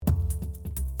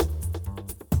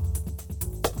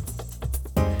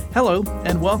Hello,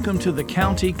 and welcome to the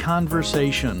County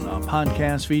Conversation, a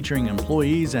podcast featuring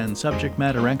employees and subject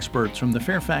matter experts from the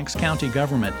Fairfax County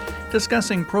government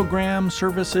discussing programs,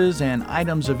 services, and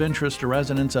items of interest to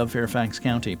residents of Fairfax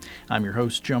County. I'm your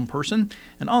host, Jim Person,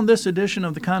 and on this edition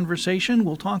of the Conversation,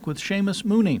 we'll talk with Seamus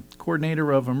Mooney,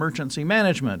 Coordinator of Emergency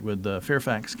Management with the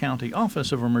Fairfax County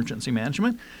Office of Emergency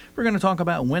Management. We're going to talk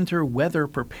about winter weather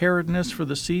preparedness for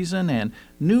the season and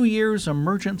New Year's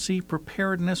emergency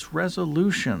preparedness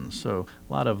resolutions. So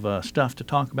a lot of stuff to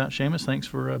talk about. Seamus, thanks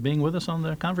for being with us on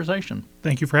the conversation.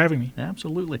 Thank you for having me.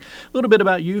 Absolutely. A little bit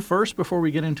about you first before we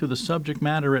get into the subject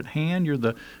matter at hand. You're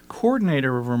the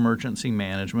Coordinator of Emergency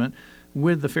Management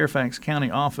with the Fairfax County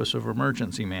Office of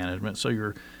Emergency Management. So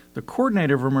you're the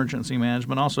Coordinator of Emergency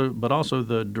Management, but also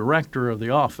the Director of the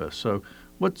office. So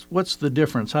what's the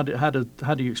difference? How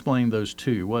do you explain those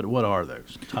two? What are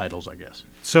those titles, I guess?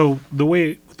 So the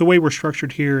way we're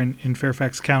structured here in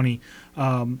Fairfax County,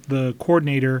 the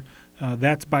coordinator,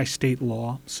 that's by state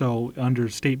law. So under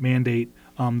state mandate,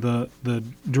 the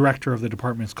director of the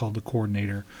department is called the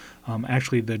coordinator.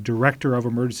 Actually, the director of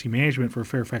emergency management for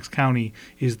Fairfax County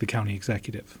is the county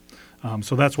executive.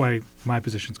 So that's why my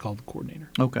position is called the coordinator.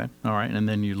 Okay. All right. And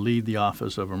then you lead the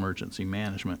Office of Emergency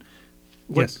Management.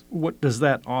 Yes. What does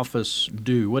that office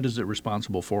do? What is it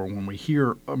responsible for when we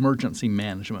hear emergency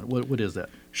management? What is that?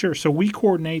 Sure. So we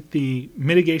coordinate the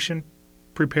mitigation,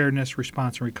 preparedness,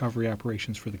 response, and recovery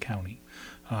operations for the county.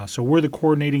 So we're the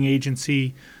coordinating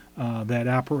agency that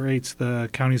operates the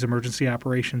county's emergency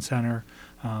operations center.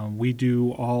 We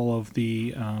do all of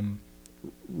the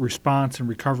response and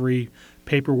recovery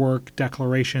paperwork,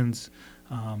 declarations,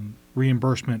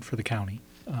 reimbursement for the county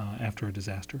after a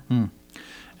disaster.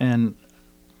 And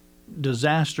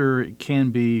disaster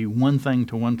can be one thing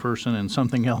to one person and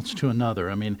something else to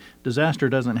another. I mean, disaster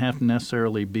doesn't have to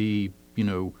necessarily be,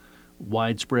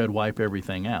 widespread, wipe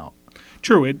everything out.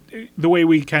 True. The way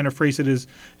we kind of phrase it is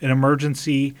an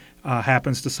emergency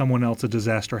happens to someone else, a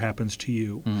disaster happens to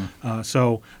you.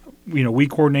 So, we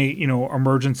coordinate,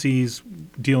 emergencies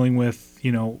dealing with,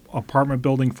 apartment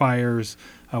building fires.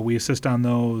 We assist on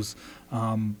those,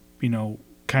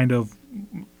 kind of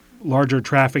larger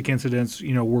traffic incidents,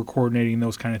 we're coordinating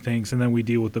those kind of things. And then we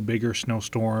deal with the bigger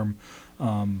snowstorm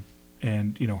and,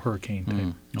 hurricane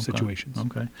type situations.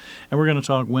 Okay. And we're going to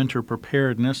talk winter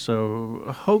preparedness.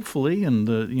 So hopefully in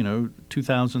the,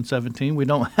 2017, we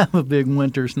don't have a big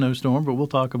winter snowstorm, but we'll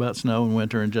talk about snow and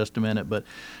winter in just a minute. But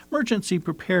emergency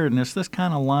preparedness, this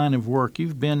kind of line of work,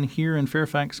 you've been here in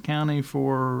Fairfax County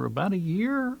for about a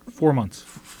year? 4 months.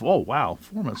 Oh, wow.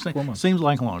 4 months. 4 months. Seems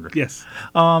like longer. Yes.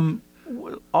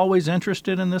 Always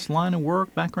interested in this line of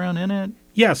work, background in it?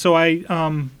 Yeah, so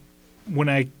when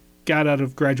I got out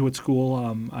of graduate school,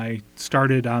 I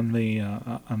started on the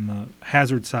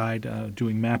hazard side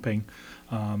doing mapping,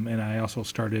 and I also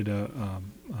started a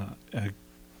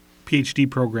PhD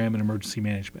program in emergency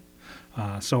management.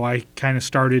 So I kind of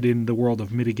started in the world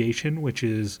of mitigation, which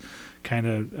is kind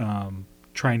of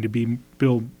trying to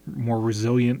build more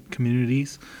resilient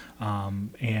communities,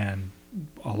 and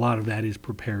a lot of that is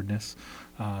preparedness.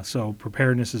 So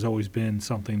preparedness has always been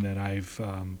something that I've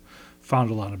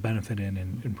found a lot of benefit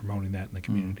in promoting that in the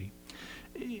community.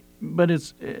 But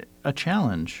it's a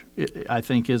challenge, I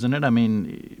think, isn't it? I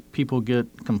mean, people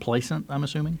get complacent, I'm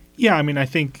assuming? Yeah, I mean, I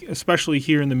think especially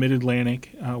here in the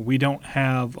Mid-Atlantic, we don't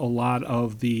have a lot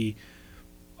of the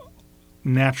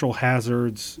natural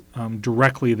hazards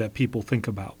directly that people think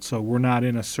about. So we're not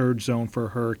in a surge zone for a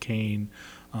hurricane.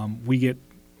 We get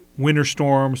winter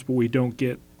storms, but we don't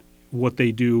get what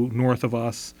they do north of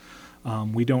us.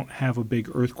 We don't have a big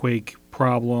earthquake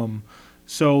problem.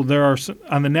 So there are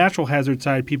on the natural hazard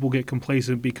side, people get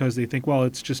complacent because they think, well,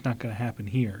 it's just not going to happen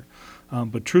here.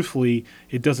 But truthfully,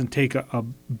 it doesn't take a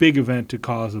big event to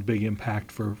cause a big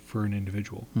impact for an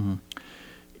individual. Mm-hmm.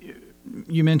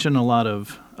 You mentioned a lot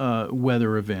of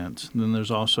weather events. Then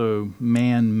there's also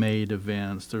man-made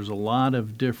events. There's a lot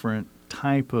of different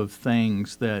type of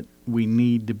things that we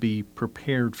need to be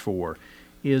prepared for.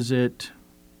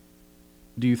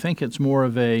 Do you think it's more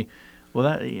of a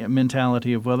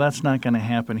mentality of, that's not going to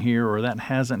happen here, or that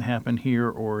hasn't happened here,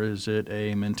 or is it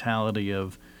a mentality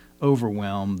of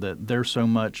overwhelm that there's so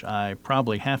much I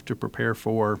probably have to prepare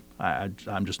for,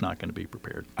 I'm just not going to be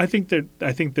prepared? I think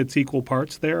that's equal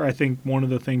parts there. I think one of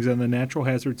the things on the natural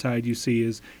hazard side you see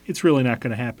is it's really not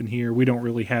going to happen here. We don't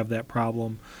really have that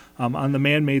problem. On the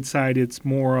man-made side, it's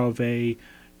more of a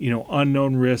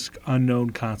unknown risk, unknown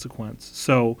consequence.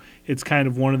 So it's kind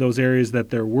of one of those areas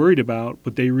that they're worried about,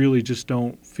 but they really just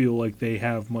don't feel like they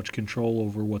have much control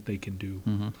over what they can do.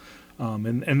 Mm-hmm.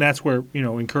 And that's where,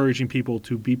 encouraging people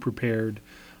to be prepared,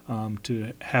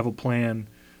 to have a plan,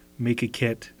 make a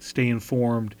kit, stay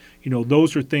informed.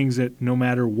 Those are things that no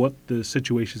matter what the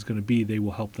situation is going to be, they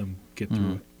will help them get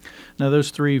through it. Now,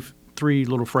 those three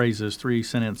little phrases, three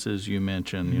sentences you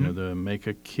mentioned, the make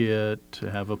a kit,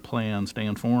 to have a plan, stay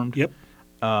informed. Yep.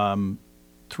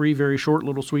 Three very short,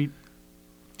 little sweet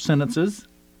sentences,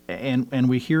 and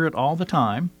we hear it all the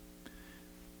time.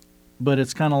 But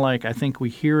it's kind of like, I think we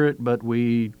hear it, but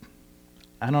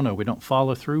I don't know, we don't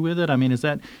follow through with it. I mean,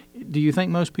 do you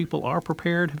think most people are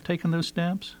prepared, have taken those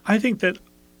steps? I think that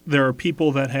there are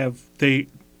people that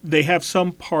they have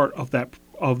some part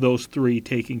of those three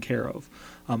taken care of.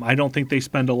 I don't think they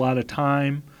spend a lot of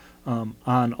time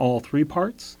on all three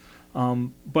parts.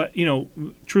 But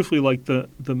truthfully, like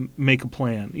the make a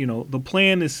plan. The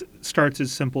plan starts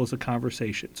as simple as a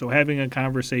conversation. So having a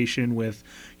conversation with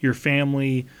your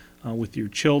family, with your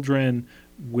children,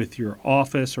 with your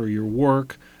office or your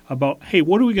work about, hey,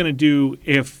 what are we going to do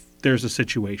if there's a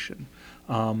situation?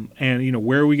 And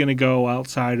where are we going to go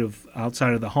outside of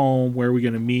the home? Where are we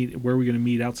going to meet? Where are we going to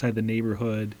meet outside the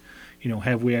neighborhood?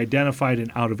 Have we identified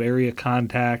an out of area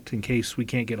contact in case we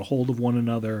can't get a hold of one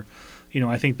another?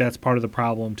 I think that's part of the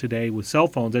problem today with cell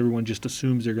phones. Everyone just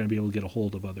assumes they're going to be able to get a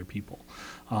hold of other people.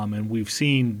 And we've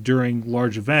seen during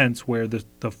large events where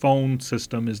the phone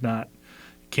system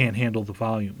can't handle the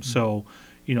volume. Mm-hmm. So,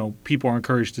 people are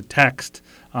encouraged to text,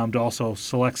 to also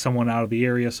select someone out of the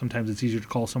area. Sometimes it's easier to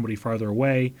call somebody farther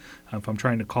away. If I'm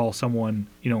trying to call someone,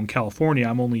 in California,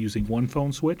 I'm only using one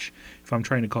phone switch. If I'm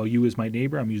trying to call you as my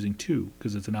neighbor, I'm using two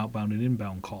because it's an outbound and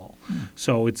inbound call. Mm-hmm.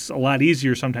 So it's a lot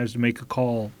easier sometimes to make a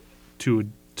call to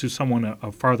someone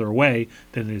farther away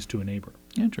than it is to a neighbor.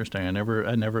 Interesting. I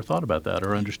never thought about that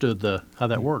or understood how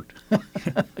that worked.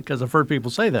 Because I've heard people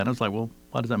say that, and it's like, well,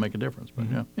 why does that make a difference? But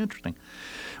yeah, interesting.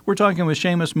 We're talking with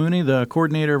Seamus Mooney, the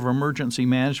Coordinator of Emergency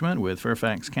Management with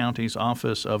Fairfax County's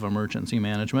Office of Emergency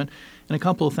Management. And a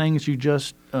couple of things you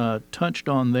just touched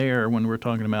on there when we're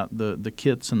talking about the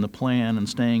kits and the plan and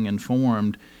staying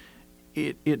informed.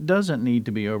 It doesn't need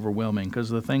to be overwhelming because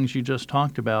the things you just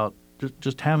talked about,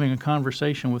 just having a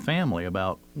conversation with family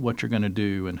about what you're going to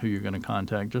do and who you're going to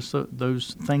contact, just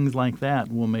those things like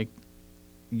that will make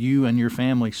you and your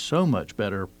family so much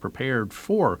better prepared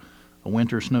for a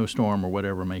winter snowstorm or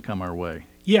whatever may come our way.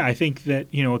 Yeah, I think that,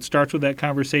 it starts with that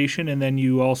conversation, and then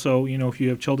you also, if you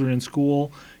have children in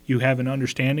school, you have an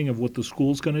understanding of what the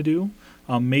school's going to do,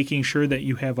 making sure that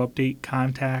you have update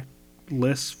contact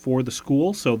lists for the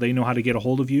school so they know how to get a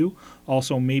hold of you.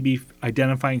 Also, maybe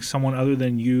identifying someone other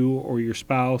than you or your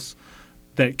spouse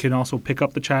that can also pick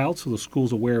up the child so the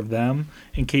school's aware of them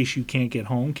in case you can't get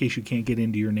home, in case you can't get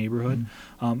into your neighborhood.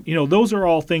 Mm-hmm. Those are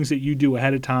all things that you do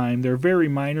ahead of time. They're very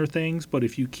minor things, but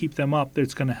if you keep them up,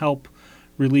 it's going to help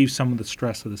relieve some of the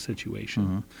stress of the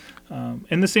situation. Mm-hmm.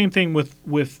 And the same thing with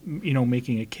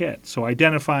making a kit. So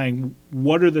identifying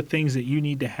what are the things that you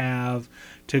need to have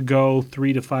to go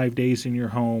 3 to 5 days in your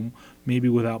home, maybe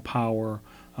without power,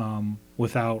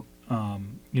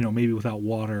 maybe without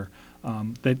water,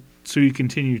 so you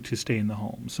continue to stay in the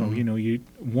home. So mm-hmm. You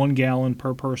 1 gallon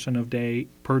per person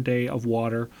per day of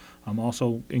water.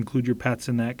 Also include your pets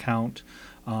in that count.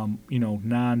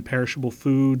 Non-perishable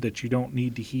food that you don't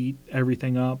need to heat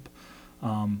everything up.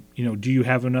 Do you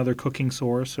have another cooking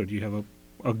source, or do you have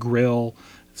a grill,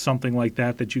 something like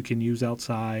that you can use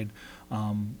outside?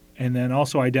 And then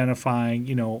also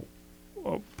identifying,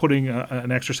 putting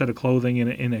an extra set of clothing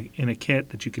in a kit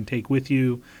that you can take with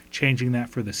you, changing that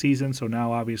for the season. So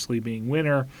now, obviously, being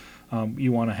winter,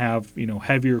 you want to have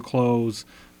heavier clothes,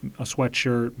 a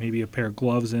sweatshirt, maybe a pair of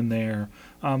gloves in there,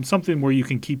 something where you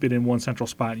can keep it in one central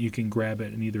spot and you can grab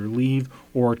it and either leave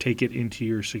or take it into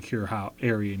your secure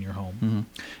area in your home. Mm-hmm.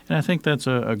 And I think that's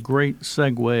a great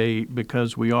segue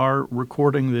because we are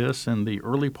recording this in the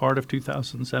early part of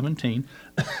 2017.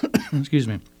 Excuse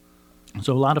me.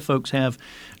 So a lot of folks have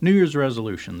New Year's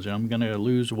resolutions. I'm going to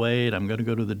lose weight. I'm going to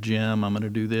go to the gym. I'm going to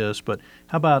do this. But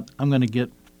how about I'm going to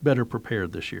get better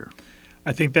prepared this year?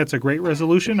 I think that's a great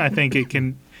resolution. I think it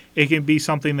can be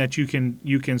something that you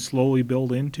can slowly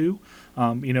build into.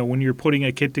 When you're putting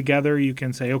a kit together, you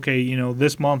can say, okay,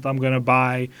 this month I'm going to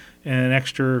buy an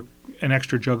extra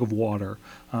jug of water.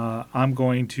 I'm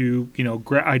going to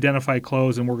identify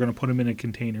clothes and we're going to put them in a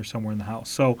container somewhere in the house.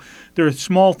 So there are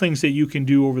small things that you can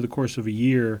do over the course of a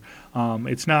year.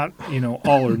 It's not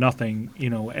all or nothing.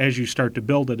 As you start to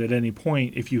build it at any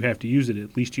point, if you have to use it,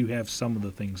 at least you have some of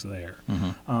the things there.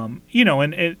 Mm-hmm.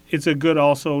 And it's a good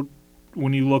also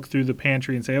when you look through the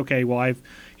pantry and say, okay, well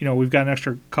we've got an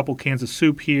extra couple cans of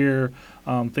soup here,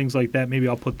 things like that. Maybe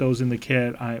I'll put those in the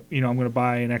kit. I'm going to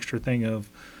buy an extra thing of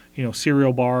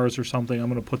cereal bars or something. I'm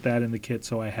going to put that in the kit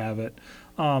so I have it.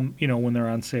 When they're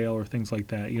on sale or things like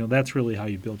that. That's really how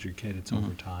you build your kit. It's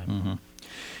over time. Mm-hmm.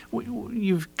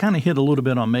 You've kind of hit a little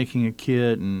bit on making a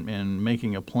kit and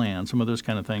making a plan, some of those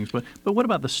kind of things. But what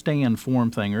about the stay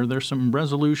informed thing? Are there some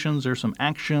resolutions, there's some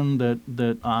action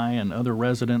that I and other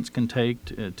residents can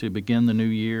take to begin the new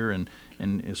year and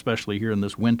especially here in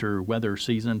this winter weather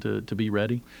season to be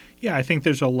ready? Yeah, I think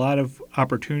there's a lot of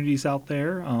opportunities out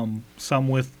there, some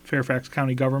with Fairfax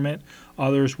County government,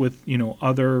 others with,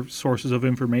 other sources of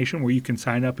information where you can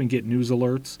sign up and get news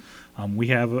alerts. We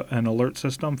have an alert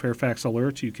system, Fairfax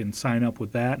Alerts. You can sign up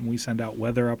with that, and we send out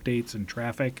weather updates and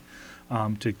traffic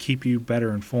to keep you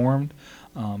better informed.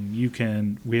 We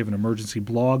have an emergency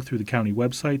blog through the county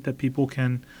website that people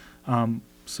can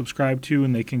subscribe to,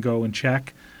 and they can go and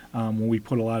check when we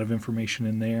put a lot of information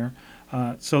in there.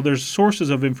 So there's sources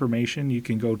of information. You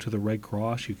can go to the Red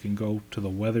Cross. You can go to the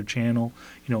Weather Channel.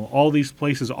 All these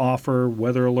places offer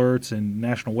weather alerts and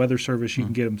National Weather Service. You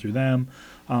can get them through them.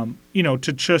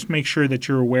 To just make sure that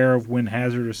you're aware of when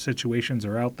hazardous situations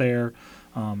are out there,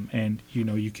 and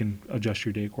you can adjust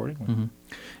your day accordingly. Mm-hmm.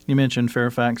 You mentioned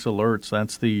Fairfax Alerts.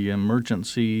 That's the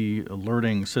emergency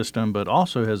alerting system, but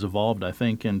also has evolved, I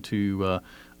think, into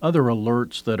other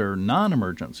alerts that are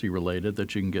non-emergency related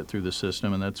that you can get through the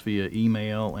system, and that's via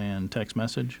email and text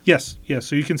message? Yes.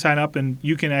 So you can sign up, and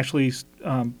you can actually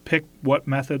pick what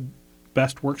method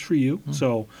best works for you. Mm-hmm.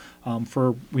 So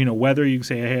for weather, you can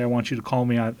say, hey, I want you to call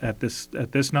me at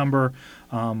this number.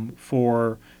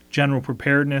 For general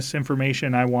preparedness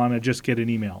information, I want to just get an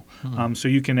email. Mm-hmm. So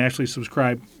you can actually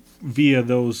subscribe via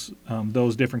those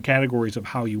different categories of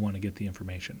how you want to get the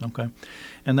information. Okay.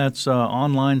 And that's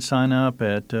online sign up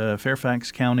at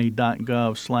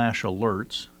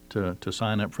fairfaxcounty.gov/alerts to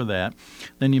sign up for that.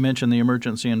 Then you mentioned the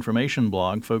emergency information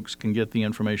blog. Folks can get the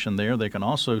information there. They can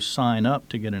also sign up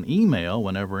to get an email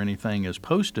whenever anything is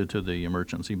posted to the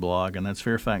emergency blog, and that's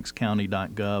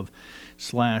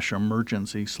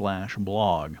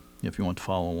fairfaxcounty.gov/emergency/blog if you want to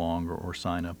follow along or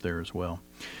sign up there as well.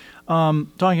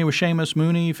 Talking with Seamus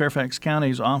Mooney, Fairfax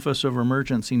County's Office of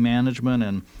Emergency Management,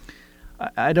 and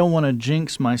I don't want to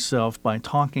jinx myself by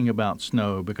talking about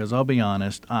snow because I'll be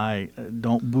honest,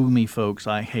 don't boo me, folks.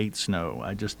 I hate snow.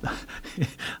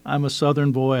 I'm a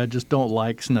Southern boy. I just don't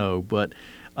like snow. But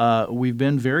we've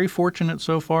been very fortunate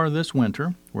so far this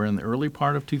winter. We're in the early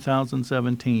part of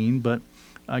 2017, but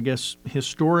I guess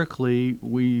historically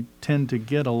we tend to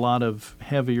get a lot of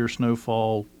heavier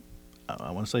snowfall.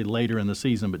 I want to say later in the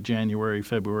season, but January,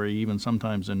 February, even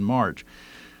sometimes in March.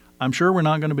 I'm sure we're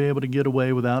not going to be able to get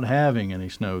away without having any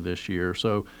snow this year.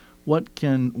 So what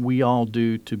can we all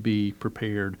do to be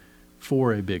prepared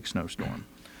for a big snowstorm?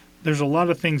 There's a lot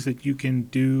of things that you can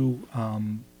do.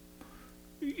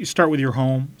 You start with your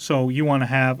home. So you want to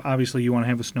have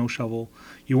a snow shovel.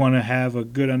 You want to have a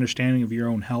good understanding of your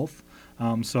own health.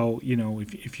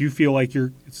 If you feel like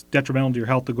it's detrimental to your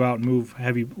health to go out and move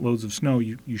heavy loads of snow,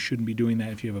 you shouldn't be doing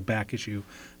that if you have a back issue,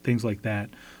 things like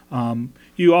that.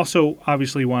 You also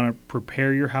obviously want to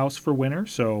prepare your house for winter.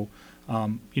 So,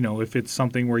 if it's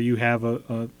something where you have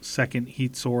a second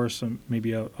heat source,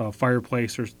 maybe a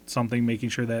fireplace or something, making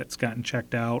sure that it's gotten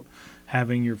checked out,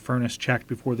 having your furnace checked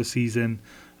before the season,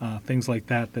 things like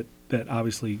that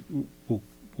obviously will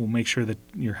make sure that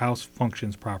your house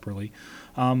functions properly.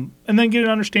 And then get an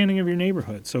understanding of your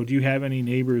neighborhood. So do you have any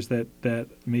neighbors that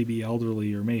may be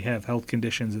elderly or may have health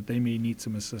conditions that they may need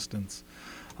some assistance?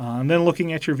 And then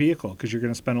looking at your vehicle, because you're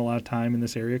going to spend a lot of time in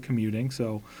this area commuting.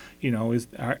 So,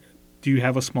 do you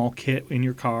have a small kit in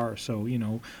your car? So,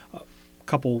 a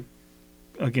couple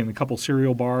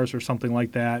cereal bars or something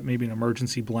like that, maybe an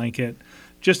emergency blanket,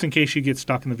 just in case you get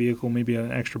stuck in the vehicle, maybe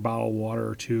an extra bottle of water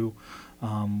or two.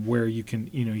 Where you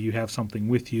can, you have something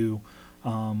with you.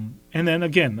 And then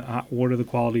again, what are the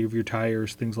quality of your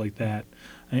tires, things like that.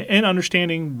 And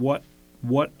understanding what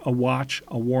a watch,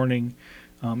 a warning,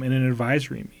 and an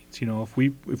advisory means.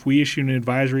 If we issue an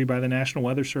advisory by the National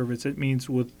Weather Service, it means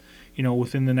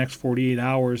within the next 48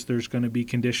 hours, there's going to be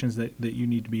conditions that you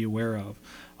need to be aware of.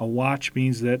 A watch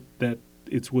means that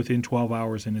it's within 12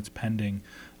 hours and it's pending.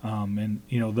 And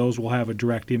those will have a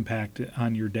direct impact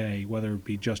on your day, whether it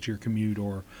be just your commute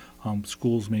or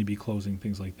schools may be closing,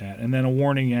 things like that. And then a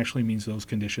warning actually means those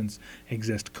conditions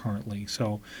exist currently.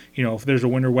 So, if there's a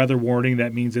winter weather warning,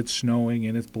 that means it's snowing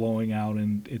and it's blowing out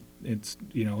and it's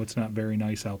not very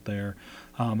nice out there.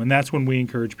 And that's when we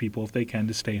encourage people, if they can,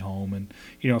 to stay home. And,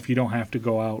 if you don't have to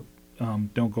go out,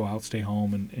 don't go out, stay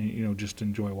home and just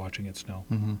enjoy watching it snow.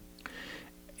 Mm-hmm.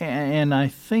 And I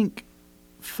think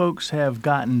folks have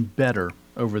gotten better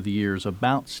over the years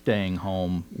about staying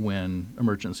home when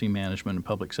emergency management and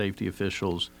public safety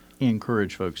officials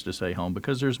encourage folks to stay home?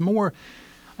 Because there's more.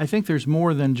 I think there's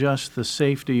more than just the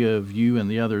safety of you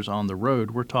and the others on the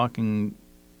road. We're talking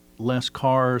less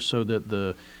cars so that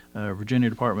the Virginia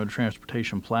Department of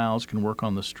Transportation plows can work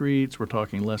on the streets. We're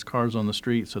talking less cars on the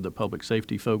street so that public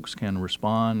safety folks can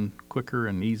respond quicker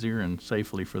and easier and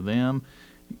safely for them.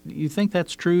 You think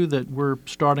that's true, that we're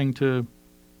starting to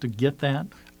get that?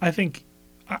 I think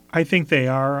they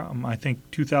are. I think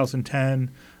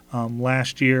 2010,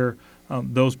 last year,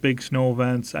 those big snow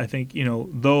events, I think,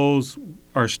 those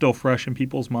are still fresh in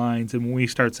people's minds. And when we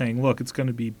start saying, look, it's going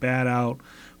to be bad out,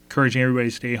 encouraging everybody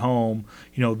to stay home,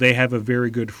 they have a very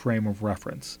good frame of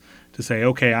reference to say,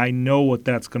 okay, I know what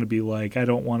that's going to be like. I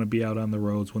don't want to be out on the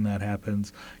roads when that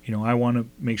happens. I want to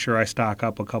make sure I stock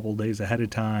up a couple of days ahead of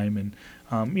time and,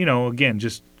 again,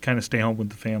 just kind of stay home with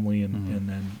the family and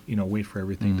then, wait for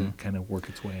everything to kind of work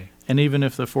its way. And even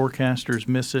if the forecasters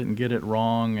miss it and get it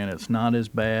wrong and it's not as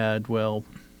bad, well,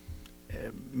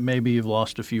 maybe you've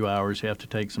lost a few hours. You have to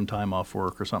take some time off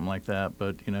work or something like that.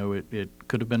 But, it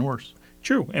could have been worse.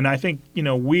 True. And I think,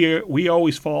 we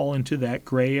always fall into that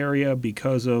gray area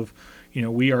because of,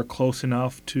 we are close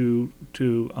enough to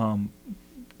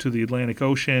the Atlantic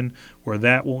Ocean where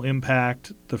that will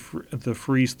impact the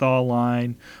freeze-thaw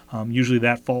line. Usually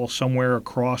that falls somewhere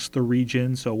across the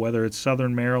region. So whether it's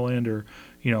southern Maryland or,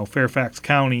 Fairfax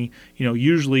County,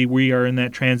 usually we are in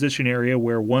that transition area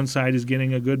where one side is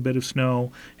getting a good bit of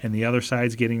snow and the other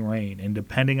side's getting rain. And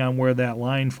depending on where that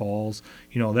line falls,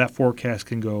 that forecast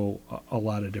can go a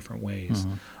lot of different ways.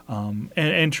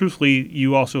 And truthfully,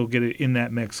 you also get in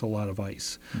that mix a lot of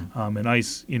ice. And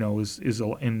ice, is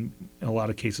in a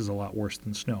lot of cases a lot worse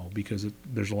than snow because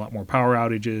there's a lot more power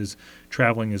outages.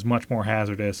 Traveling is much more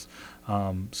hazardous.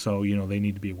 So, they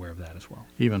need to be aware of that as well.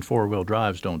 Even four-wheel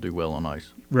drives don't do well on ice.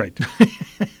 Right.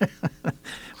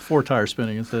 4 tires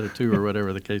spinning instead of 2 or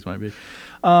whatever the case might be.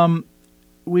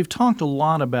 We've talked a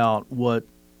lot about what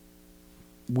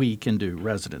we can do,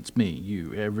 residents, me,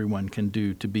 you, everyone can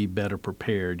do to be better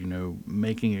prepared,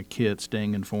 making a kit,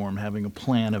 staying informed, having a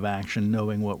plan of action,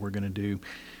 knowing what we're going to do.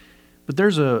 But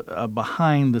there's a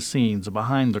behind the scenes, a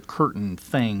behind the curtain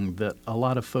thing that a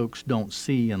lot of folks don't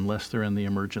see unless they're in the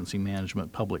emergency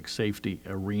management public safety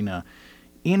arena.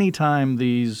 Anytime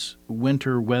these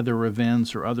winter weather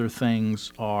events or other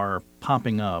things are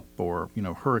popping up or,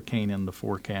 hurricane in the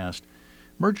forecast,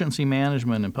 emergency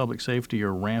management and public safety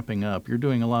are ramping up. You're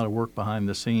doing a lot of work behind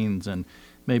the scenes, and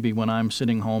maybe when I'm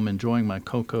sitting home enjoying my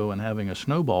cocoa and having a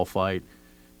snowball fight,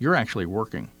 you're actually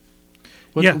working.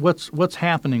 What's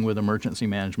happening with emergency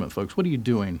management, folks? What are you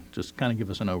doing? Just kind of give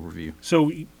us an overview.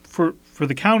 So for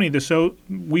the county,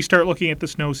 we start looking at the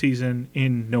snow season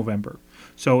in November.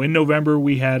 So in November,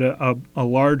 we had a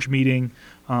large meeting,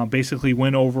 basically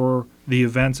went over the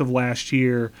events of last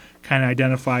year, kind of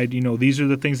identified, these are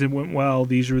the things that went well,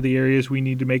 these are the areas we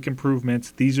need to make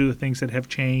improvements, these are the things that have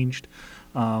changed,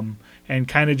 and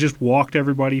kind of just walked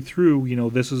everybody through,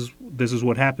 this is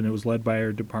what happened. It was led by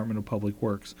our Department of Public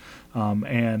Works.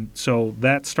 And so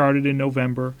that started in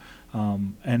November.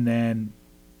 And then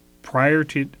prior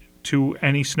to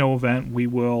any snow event, we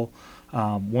will,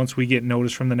 once we get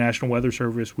notice from the National Weather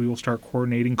Service, we will start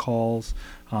coordinating calls.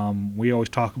 We always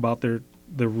talk about the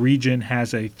region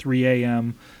has a 3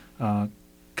 a.m.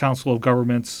 Council of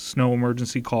Governments snow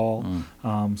emergency call.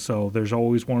 So there's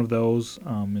always one of those.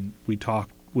 And we talk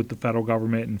with the federal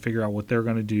government and figure out what they're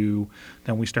going to do.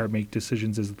 Then we start make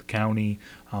decisions as the county.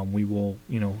 We will,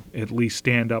 at least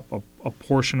stand up a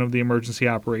portion of the Emergency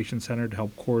Operations Center to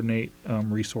help coordinate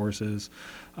resources.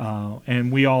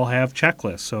 And we all have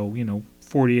checklists. So,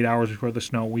 48 hours before the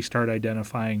snow, we start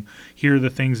identifying here are the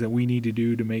things that we need to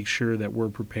do to make sure that we're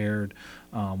prepared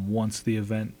once the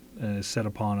event is set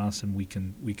upon us, and we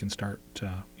can start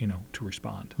to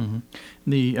respond.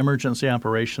 The Emergency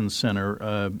Operations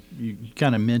Center, you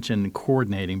kind of mentioned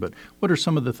coordinating, but what are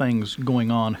some of the things going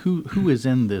on? Who is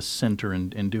in this center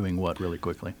and doing what, really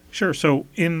quickly? Sure. So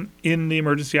in the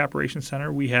Emergency Operations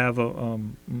Center, we have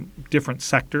different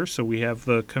sectors. So we have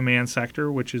the command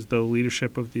sector, which is the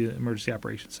leadership of the Emergency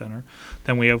Operations Center.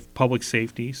 Then we have public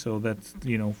safety. So that's,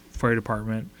 fire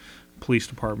department, police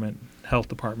department, health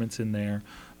departments in there.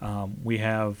 We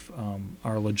have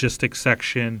our logistics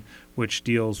section, which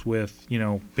deals with,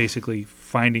 basically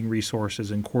finding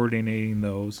resources and coordinating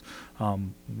those.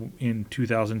 In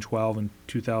 2012 and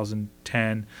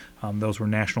 2010, those were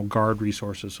National Guard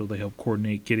resources, so they help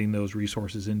coordinate getting those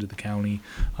resources into the county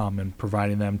and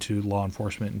providing them to law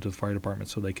enforcement and to the fire department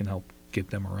so they can help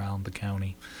get them around the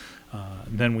county.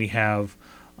 Then we have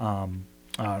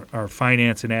our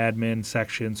finance and admin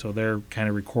section, so they're kind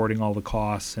of recording all the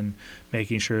costs and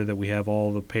making sure that we have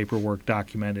all the paperwork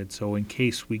documented. So in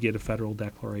case we get a federal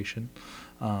declaration,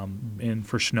 and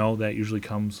for snow, that usually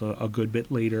comes a good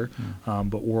bit later,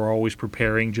 but we're always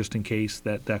preparing just in case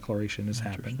that declaration has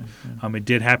happened. Yeah. It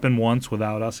did happen once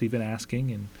without us even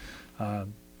asking. In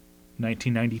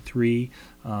 1993,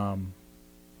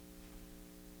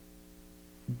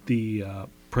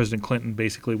 President Clinton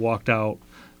basically walked out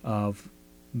of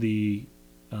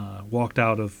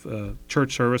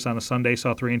church service on a Sunday,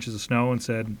 saw 3 inches of snow, and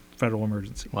said federal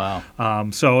emergency. Wow.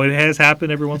 So it has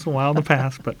happened every once in a while in the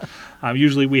past, but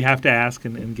usually we have to ask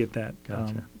and get that.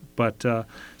 Gotcha.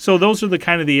 So those are the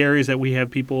kind of the areas that we have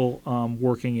people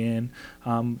working in.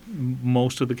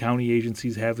 Most of the county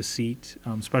agencies have a seat,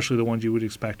 especially the ones you would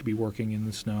expect to be working in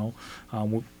the snow.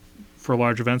 For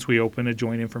large events, we open a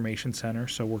joint information center,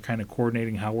 so we're kind of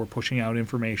coordinating how we're pushing out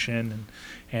information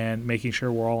and making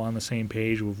sure we're all on the same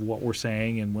page with what we're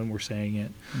saying and when we're saying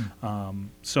it.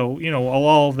 So,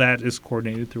 all of that is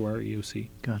coordinated through our EOC.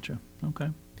 Gotcha.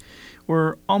 Okay.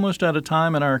 We're almost out of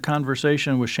time in our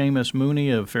conversation with Seamus Mooney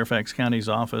of Fairfax County's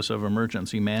Office of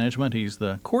Emergency Management. He's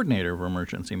the coordinator of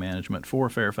emergency management for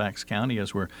Fairfax County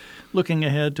as we're looking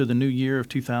ahead to the new year of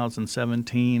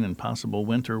 2017 and possible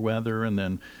winter weather, and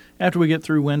then after we get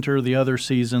through winter, the other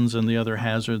seasons and the other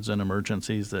hazards and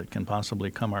emergencies that can possibly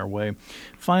come our way.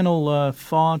 Final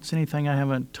thoughts, anything I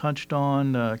haven't touched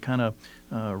on,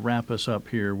 wrap us up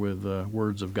here with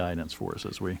words of guidance for us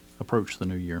as we approach the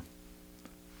new year.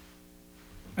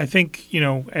 I think,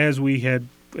 as we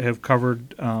have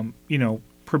covered,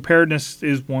 preparedness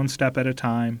is one step at a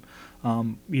time.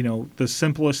 The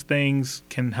simplest things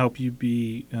can help you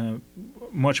be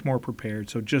much more prepared.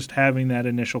 So just having that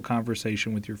initial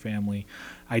conversation with your family,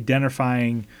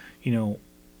 identifying,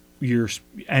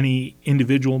 any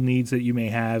individual needs that you may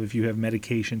have. If you have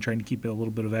medication, trying to keep a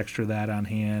little bit of extra of that on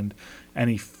hand.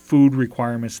 Any food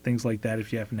requirements, things like that.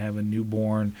 If you happen to have a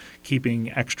newborn, keeping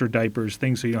extra diapers,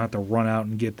 things so you don't have to run out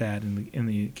and get that in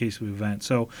the case of an event.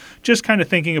 So just kind of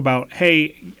thinking about,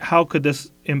 hey, how could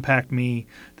this impact me,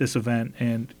 this event,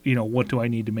 and what do I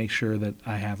need to make sure that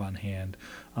I have on hand,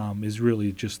 is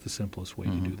really just the simplest way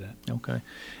to do that. Okay.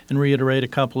 And reiterate a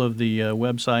couple of the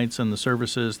websites and the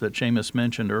services that Seamus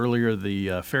mentioned earlier,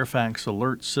 the Fairfax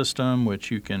Alert System,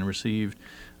 which you can receive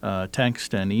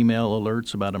text and email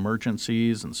alerts about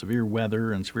emergencies and severe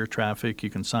weather and severe traffic.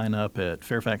 You can sign up at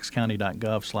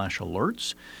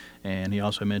fairfaxcounty.gov/alerts. And he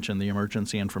also mentioned the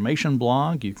emergency information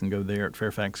blog. You can go there at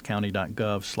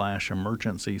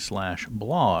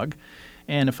fairfaxcounty.gov/emergency/blog.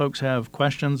 And if folks have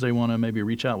questions, they want to maybe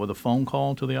reach out with a phone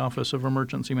call to the Office of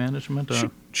Emergency Management.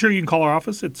 Sure, you can call our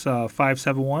office. It's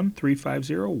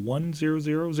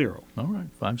 571-350-1000. All right,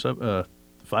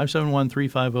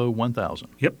 571-350-1000.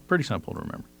 Yep. Pretty simple to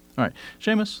remember. All right.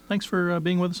 Seamus, thanks for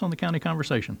being with us on the County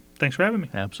Conversation. Thanks for having me.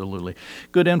 Absolutely.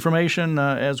 Good information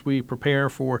as we prepare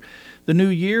for the new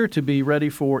year to be ready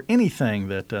for anything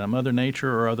that Mother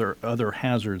Nature or other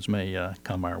hazards may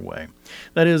come our way.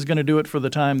 That is going to do it for the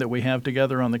time that we have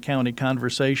together on the County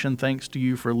Conversation. Thanks to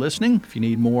you for listening. If you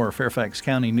need more Fairfax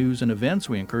County news and events,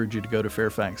 we encourage you to go to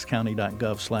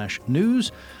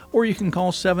fairfaxcounty.gov/news, or you can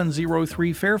call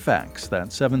 703-FAIRFAX.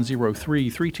 That's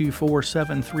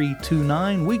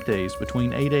 703-324-7329, weekdays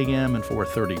between 8 a.m. and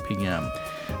 4:30 p.m.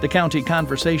 The County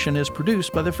Conversation is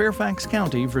produced by the Fairfax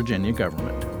County, Virginia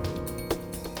government.